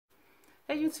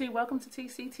Hey YouTube, welcome to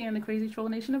TCT and the Crazy Troll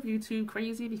Nation of YouTube.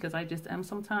 Crazy because I just am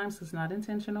sometimes, it's not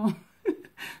intentional.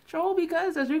 Troll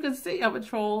because, as you can see, I'm a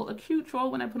troll, a cute troll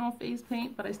when I put on face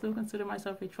paint, but I still consider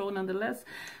myself a troll nonetheless.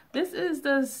 This is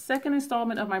the second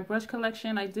installment of my brush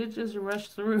collection. I did just rush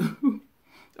through,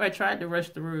 or I tried to rush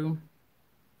through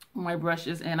my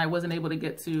brushes and I wasn't able to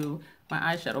get to my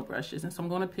eyeshadow brushes. And so I'm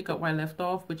going to pick up where I left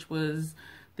off, which was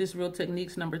this Real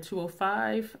Techniques number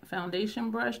 205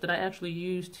 foundation brush that I actually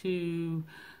used to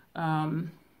put on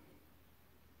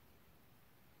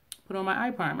my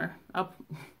eye primer.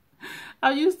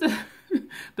 I'll use the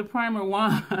primer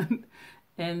wand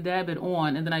and dab it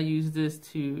on, and then I use this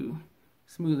to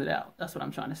smooth it out. That's what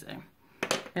I'm trying to say.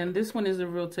 And this one is a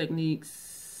Real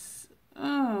Techniques,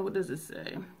 what does it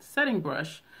say? Setting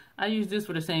brush. I use this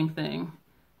for the same thing,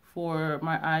 for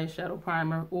my eyeshadow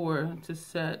primer or to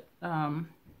set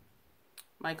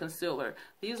my concealer.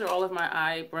 These are all of my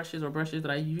eye brushes or brushes that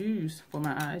I use for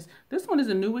my eyes. This one is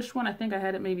a newish one. I think I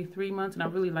had it maybe 3 months and I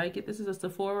really like it. This is a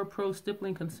Sephora Pro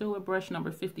Stippling Concealer Brush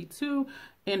number 52,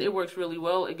 and it works really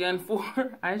well, again, for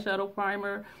eyeshadow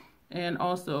primer and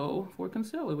also for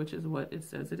concealer, which is what it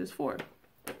says it is for.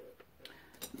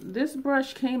 This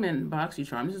brush came in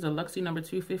BoxyCharm. This is a Luxie number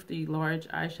 250 large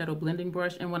eyeshadow blending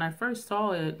brush, and when I first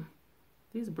saw it,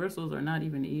 these bristles are not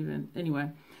even.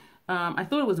 Anyway, I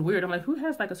thought it was weird. I'm like, who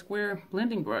has like a square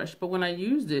blending brush? But when I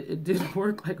used it, it did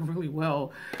work like really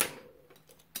well.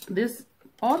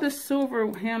 All the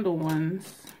silver handle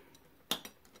ones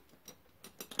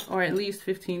are at least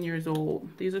 15 years old.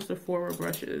 These are Sephora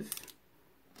brushes.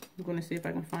 I'm going to see if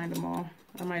I can find them all.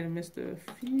 I might have missed a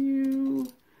few.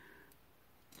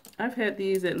 I've had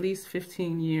these at least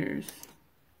 15 years.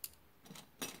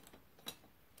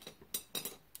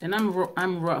 And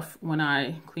I'm rough when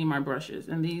I clean my brushes,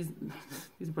 and these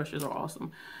brushes are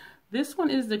awesome. This one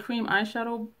is the cream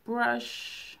eyeshadow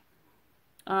brush.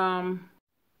 I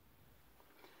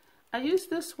used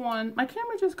this one. My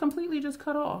camera just completely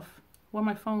cut off. Well,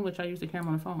 my phone, which I use the camera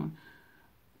on the phone.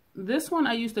 This one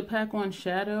I used to pack on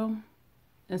shadow,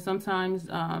 and sometimes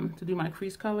to do my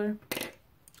crease color.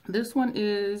 This one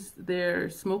is their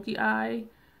smoky eye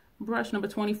brush number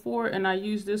 24, and I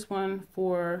use this one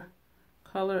for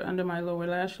color under my lower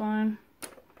lash line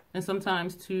and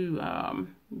sometimes to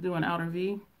do an outer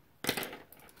V.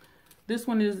 This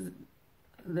one is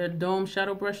the Dome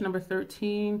Shadow Brush number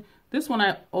 13. This one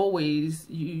I always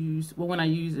use, well, when I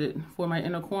use it for my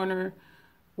inner corner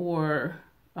or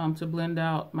to blend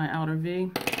out my outer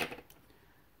V.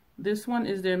 This one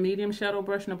is their Medium Shadow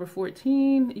Brush number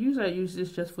 14. Usually I use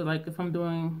this just for like if I'm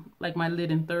doing like my lid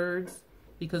in thirds,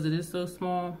 because it is so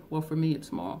small. Well, for me it's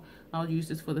small. I'll use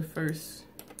this for the first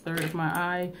third of my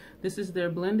eye. This is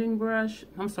their blending brush.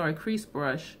 I'm sorry, crease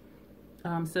brush.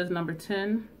 Says number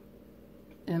 10.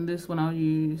 And this one I'll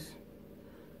use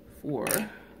for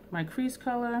my crease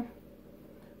color.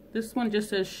 This one just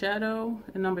says shadow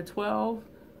in number 12.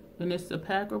 And it's a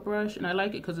packer brush. And I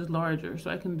like it because it's larger.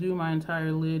 So I can do my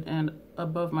entire lid and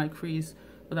above my crease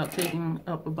without taking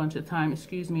up a bunch of time.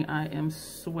 Excuse me, I am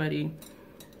sweaty.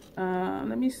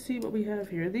 Let me see what we have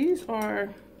here. This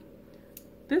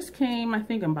came, I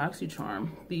think, in BoxyCharm,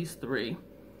 these three.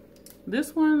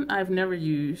 This one I've never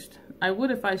used. I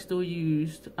would if I still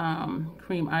used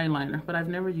cream eyeliner, but I've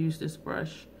never used this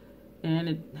brush. And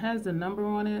it has the number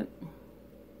on it,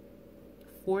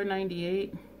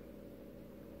 498.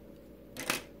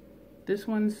 This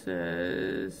one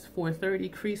says 430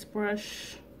 crease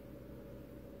brush.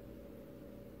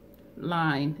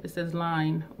 Line, it says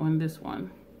line on this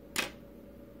one.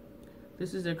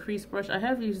 This is a crease brush. I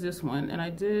have used this one and I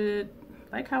did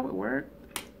like how it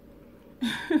worked.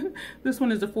 This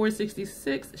one is a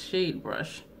 466 shade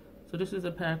brush. So this is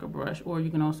a packer brush, or you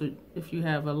can also, if you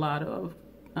have a lot of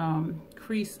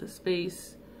crease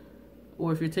space,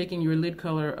 or if you're taking your lid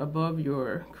color above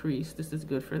your crease, this is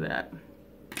good for that.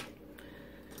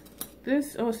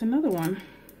 This, oh, it's another one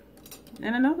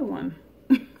and another one.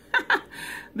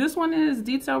 This one is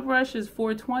detail brush is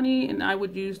 420, and I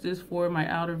would use this for my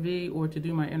outer V or to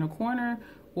do my inner corner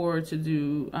or to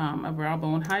do a brow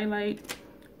bone highlight.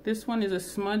 This one is a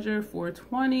smudger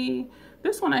 420.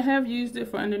 This one I have used it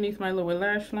for underneath my lower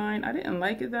lash line. I didn't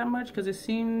like it that much because it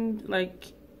seemed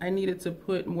like I needed to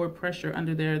put more pressure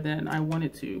under there than I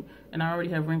wanted to, and I already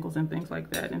have wrinkles and things like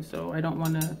that, and so I don't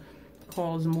want to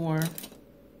cause more.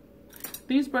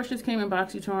 These brushes came in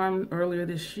BoxyCharm earlier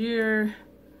this year.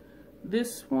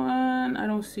 This one, I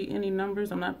don't see any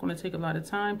numbers. I'm not going to take a lot of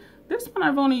time. This one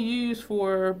I've only used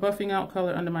for buffing out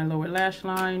color under my lower lash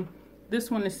line.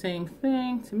 This one, the same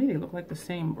thing. To me, they look like the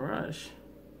same brush.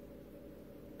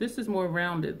 This is more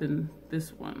rounded than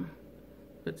this one.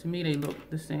 but to me they look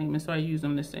the same, and so I use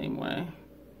them the same way.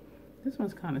 This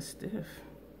one's kind of stiff.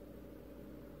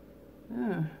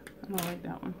 I don't like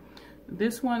that one.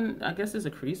 This one, I guess, is a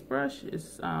crease brush.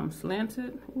 It's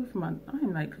slanted.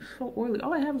 I'm like so oily.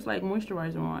 All I have is like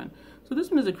moisturizer on. So this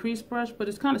one is a crease brush, but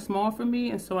it's kind of small for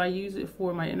me, and so I use it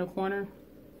for my inner corner.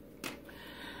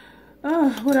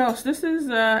 What else? This is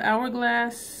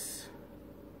Hourglass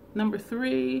number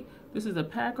 3. This is a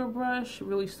packer brush,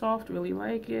 really soft, really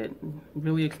like it,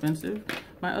 really expensive.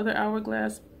 My other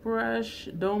Hourglass brush,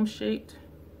 dome shadow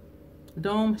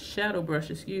brush,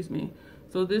 excuse me.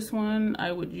 So this one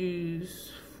I would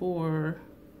use for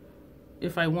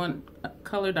if I want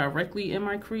color directly in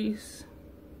my crease,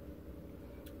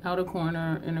 outer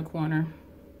corner, inner corner.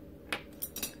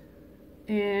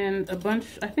 And a bunch,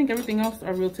 I think everything else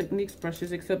are Real Techniques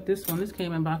brushes except this one. This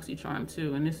came in BoxyCharm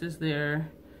too, and this is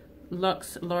their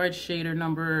Luxe Large Shader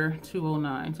number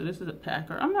 209. So this is a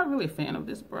packer. I'm not really a fan of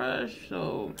this brush,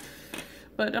 so,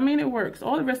 but I mean, it works.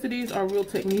 All the rest of these are Real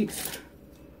Techniques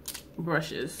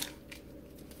brushes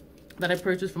that I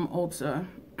purchased from Ulta.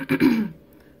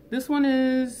 This one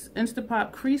is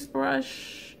Instapop Crease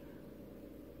Brush.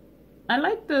 I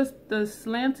like the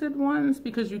slanted ones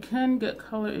because you can get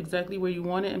color exactly where you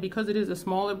want it, and because it is a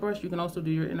smaller brush, you can also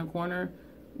do your inner corner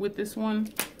with this one.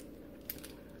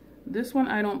 This one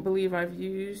I don't believe I've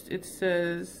used. It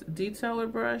says Detailer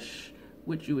Brush,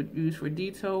 which you would use for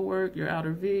detail work, your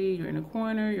outer V, your inner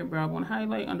corner, your brow bone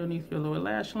highlight underneath your lower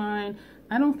lash line.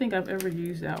 I don't think I've ever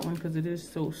used that one because it is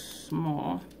so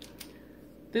small.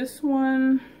 This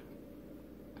one,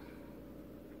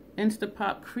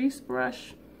 Instapop Crease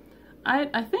Brush.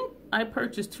 I think I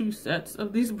purchased 2 sets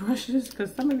of these brushes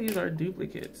because some of these are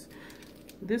duplicates.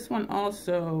 This one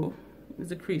also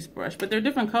is a crease brush, but they're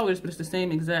different colors, but it's the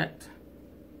same exact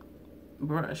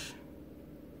brush.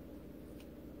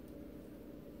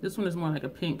 This one is more like a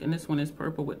pink, and this one is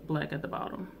purple with black at the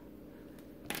bottom.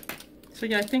 So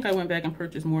yeah, I think I went back and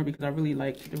purchased more because I really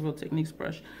liked the Real Techniques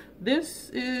brush. This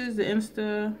is the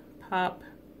Instapop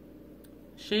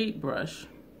Shade Brush.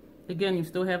 Again, you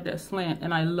still have that slant,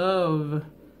 and I love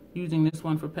using this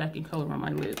one for packing color on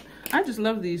my lid. I just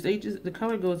love these. The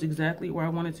color goes exactly where I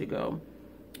want it to go.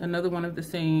 Another one of the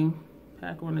same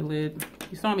pack on the lid.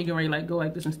 You saw me get ready like go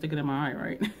like this and stick it in my eye,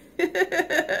 right?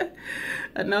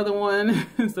 Another one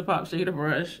is the Pop Shader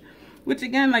Brush, which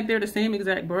again, like they're the same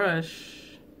exact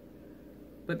brush,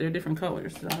 but they're different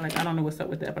colors. So I don't know what's up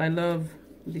with that, but I love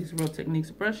these Real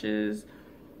Techniques brushes.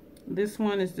 This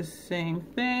one is the same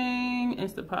thing.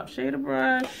 It's the Pop Shader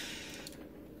Brush.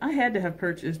 I had to have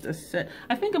purchased a set.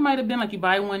 I think it might have been like you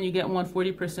buy one, you get one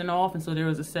 40% off, and so there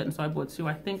was a set, and so I bought 2.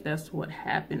 I think that's what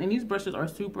happened. And these brushes are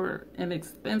super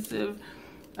inexpensive,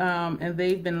 and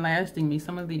they've been lasting me.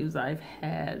 Some of these I've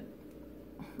had,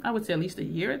 I would say at least a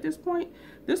year at this point.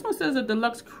 This one says a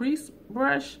deluxe crease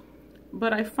brush,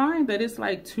 but I find that it's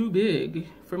like too big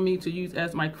for me to use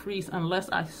as my crease unless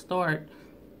I start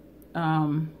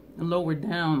lower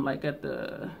down, like at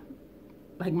the,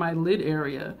 like my lid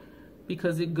area,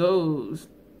 because it goes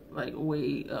like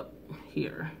way up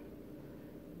here.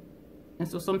 And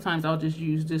so sometimes I'll just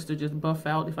use this to just buff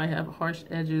out if I have harsh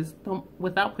edges,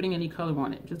 without putting any color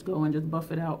on it. Just go and just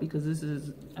buff it out because this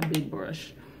is a big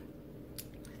brush.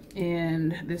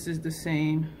 And this is the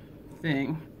same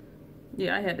thing.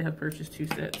 Yeah, I had to have purchased 2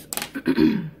 sets.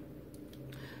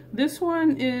 This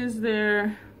one is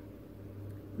their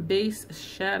Base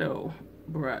Shadow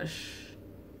Brush.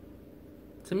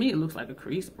 To me, it looks like a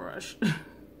crease brush.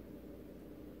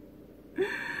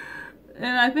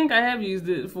 And I think I have used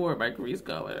it for my crease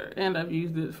color, and I've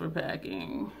used it for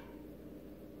packing.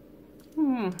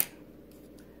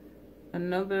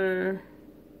 Another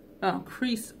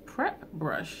crease prep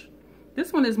brush.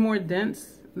 This one is more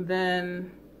dense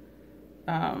than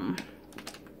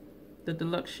the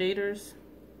deluxe shaders,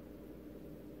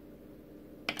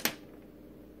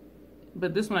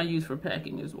 but this one I use for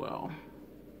packing as well.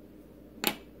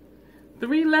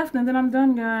 3 left and then I'm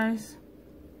done, guys.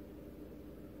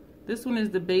 This one is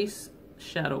the Base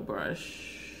Shadow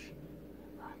Brush.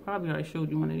 Probably already showed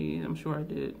you one of these. I'm sure I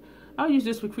did. I'll use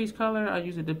this for crease color. I'll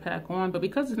use it to pack on, but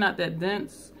because it's not that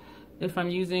dense, if I'm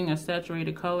using a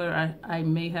saturated color, I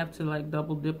may have to like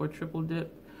double dip or triple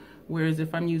dip. Whereas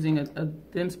if I'm using a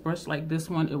dense brush like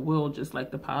this one, it will just like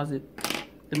deposit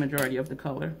the majority of the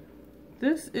color.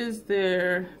 This is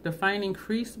their Defining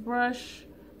Crease Brush.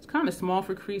 It's kind of small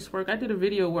for crease work. I did a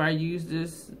video where I used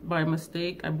this by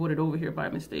mistake. I brought it over here by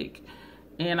mistake,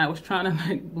 and I was trying to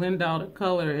like blend out a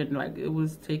color, and like it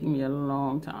was taking me a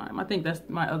long time. I think that's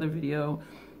my other video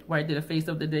where I did a face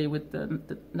of the day with the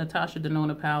Natasha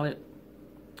Denona palette,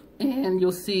 And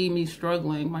you'll see me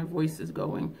struggling. My voice is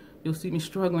going. You'll see me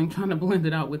struggling trying to blend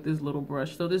it out with this little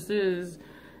brush. So this is,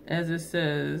 as it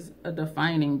says, a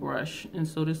defining brush. And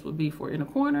so this would be for inner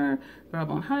corner, brow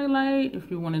bone highlight, if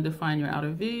you want to define your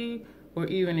outer V, or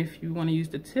even if you want to use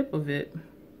the tip of it,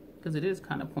 because it is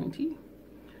kind of pointy,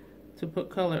 to put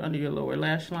color under your lower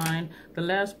lash line. The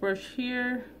last brush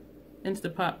here,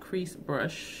 Instapot crease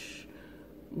brush,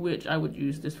 which I would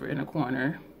use this for inner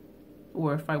corner,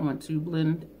 or if I want to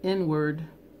blend inward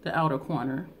the outer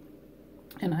corner.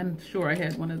 And I'm sure I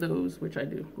had one of those, which I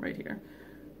do right here.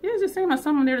 Yeah, it's the same as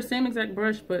some of them. They're the same exact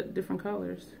brush, but different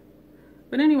colors.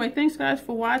 But anyway, thanks guys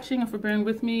for watching and for bearing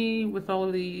with me with all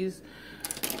of these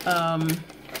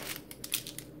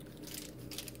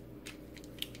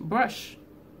brush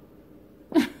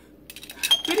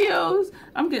videos.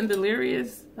 I'm getting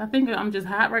delirious. I think I'm just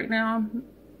hot right now.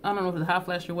 I don't know if it's a hot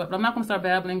flash or what, but I'm not going to start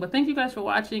babbling. But thank you guys for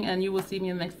watching, and you will see me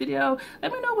in the next video.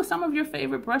 Let me know what some of your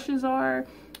favorite brushes are.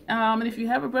 And if you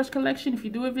have a brush collection, if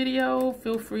you do a video,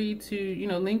 feel free to, you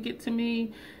know, link it to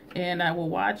me, and I will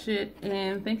watch it.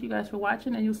 And thank you guys for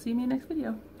watching, and you'll see me in the next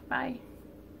video. Bye.